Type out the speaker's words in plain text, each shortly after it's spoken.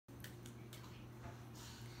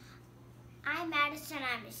Hi, Madison.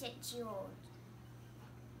 I'm a 6-year-old.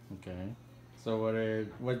 Okay. So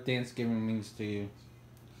what Thanksgiving means to you?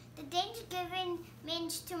 The Thanksgiving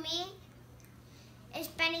means to me is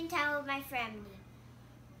spending time with my family.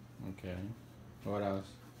 Okay. What else?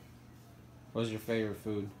 What's your favorite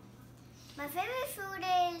food? My favorite food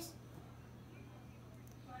is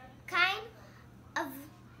kind of.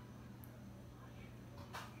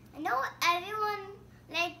 I know everyone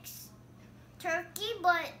likes turkey,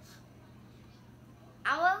 but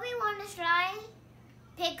I really want to try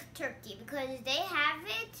pig turkey because they have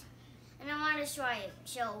it, and I want to try it.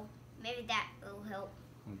 So maybe that will help.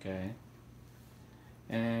 Okay.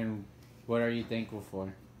 And what are you thankful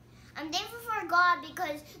for? I'm thankful for God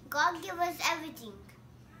because God gave us everything.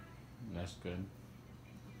 That's good.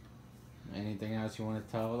 Anything else you want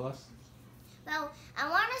to tell us? Well, I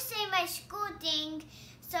want to say my school thing,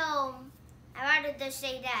 so I'd rather just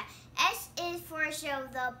say that. S is for show.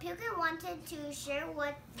 The people wanted to share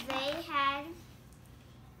what they had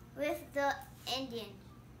with the Indian.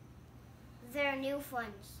 Their new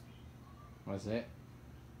funds. That's it?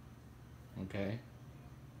 Okay.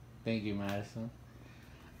 Thank you, Madison.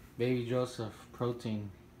 Baby Joseph, Protein,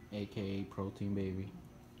 aka Protein Baby.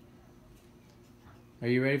 Are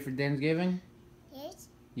you ready for Thanksgiving? Yes.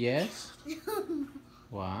 Yes?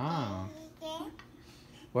 Wow.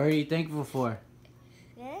 What are you thankful for?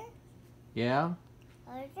 Yeah?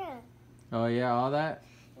 Oh yeah, all that?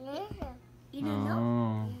 You don't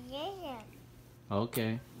know?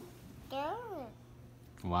 Okay.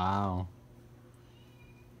 Wow.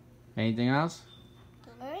 Anything else?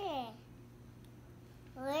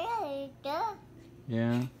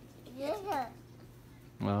 Yeah.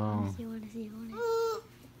 Oh.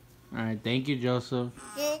 Alright, thank you, Joseph.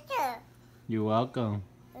 You're welcome.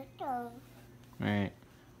 Alright.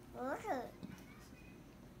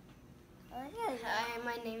 Hi,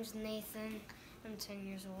 my name's Nathan. I'm 10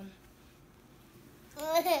 years old.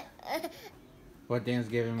 What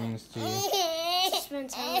Thanksgiving means to you? Spend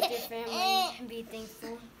time with your family and be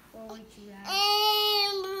thankful for what you have.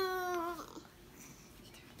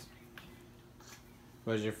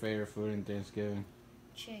 What's your favorite food in Thanksgiving?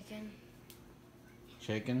 Chicken.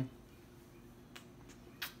 Chicken?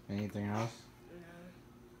 Anything else?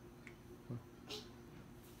 No.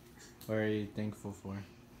 What are you thankful for?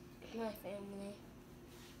 My family.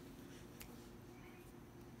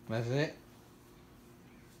 That's it?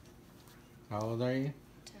 How old are you?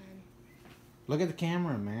 10. Look at the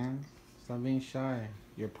camera, man. Stop being shy.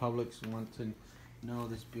 Your publics want to know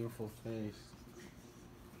this beautiful face.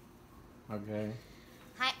 Okay.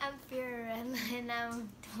 Hi, I'm Fiorella and I'm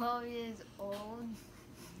 12 years old.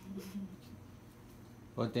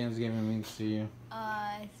 What Thanksgiving means to you?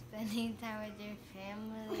 Spending time with your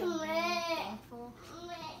family and being thankful.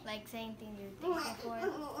 Like saying things you're thankful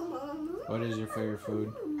for. What is your favorite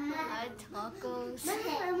food? Tacos.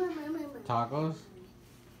 Tacos?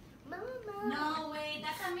 No, wait,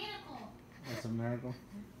 that's a miracle. That's a miracle.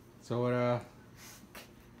 So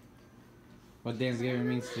what Thanksgiving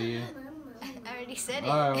means to you? I already said it.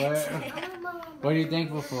 What are you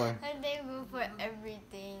thankful for? I'm thankful for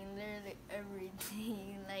everything, literally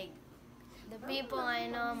everything. Like the people I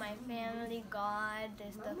know, my family, God,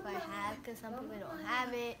 the stuff I have, because some people don't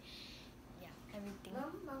have it. Yeah, everything.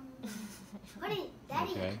 Daddy,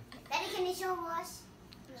 Okay. Daddy, can you show us?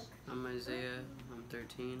 I'm Isaiah. I'm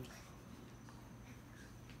 13.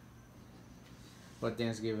 What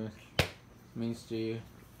Thanksgiving means to you?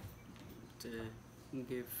 To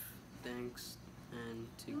give thanks and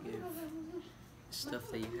to give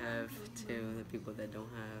stuff that you have to the people that don't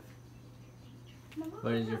have.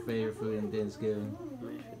 What is your favorite food in Thanksgiving?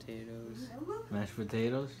 Mashed potatoes. Mashed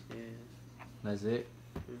potatoes? Yeah. That's it?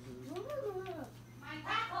 My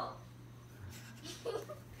taco.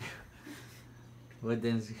 What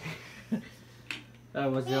Thanksgiving?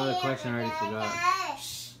 What's the other question? I already forgot.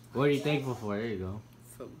 What are you thankful for? There you go.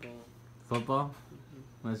 Football. Football?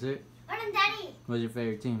 That's it? Daddy. What's your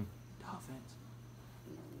favorite team? Dolphins.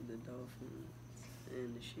 The Dolphins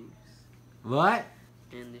and the Chiefs. What?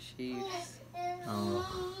 And the Chiefs.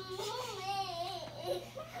 Oh.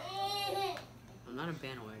 I'm not a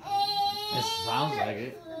bandwagon. It sounds like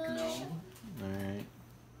it. No. Alright.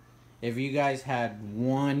 If you guys had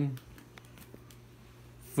one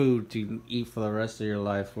food to eat for the rest of your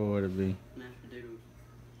life, what would it be? Mashed potatoes.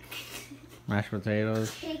 Mashed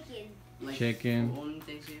potatoes? Chicken. Like Chicken. Only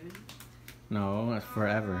Thanksgiving? No, that's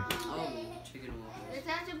forever. Oh, chicken waffles. It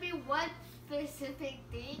has to be one specific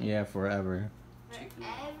thing. Yeah, forever. Chicken.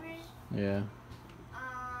 Forever. Yeah.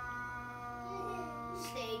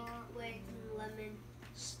 Steak with lemon.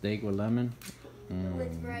 Steak with lemon?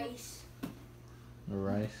 With rice.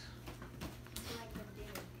 Rice?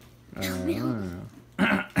 I don't know.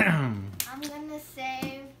 I'm gonna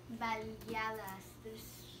say baleadas. They're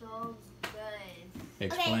so good.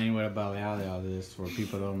 Explain what a baleada is for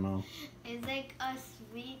people who don't know. It's like a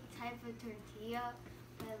sweet type of tortilla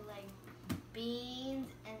with like beans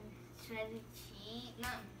and shredded cheese.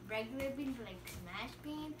 Not regular beans, but like smashed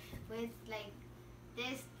beans with like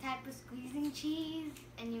this type of squeezing cheese,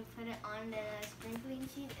 and you put it on the sprinkling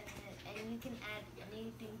cheese, and you can add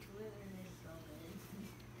anything to it, and it's so good.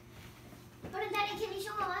 But Daddy, can you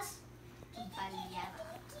show us? Baleada.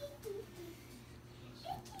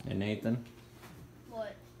 And Nathan,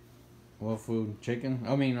 What? what food? Chicken?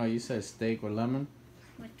 I mean, no, you said steak with lemon?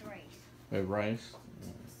 With rice. With rice?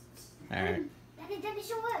 Alright. Daddy,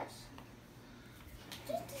 show us.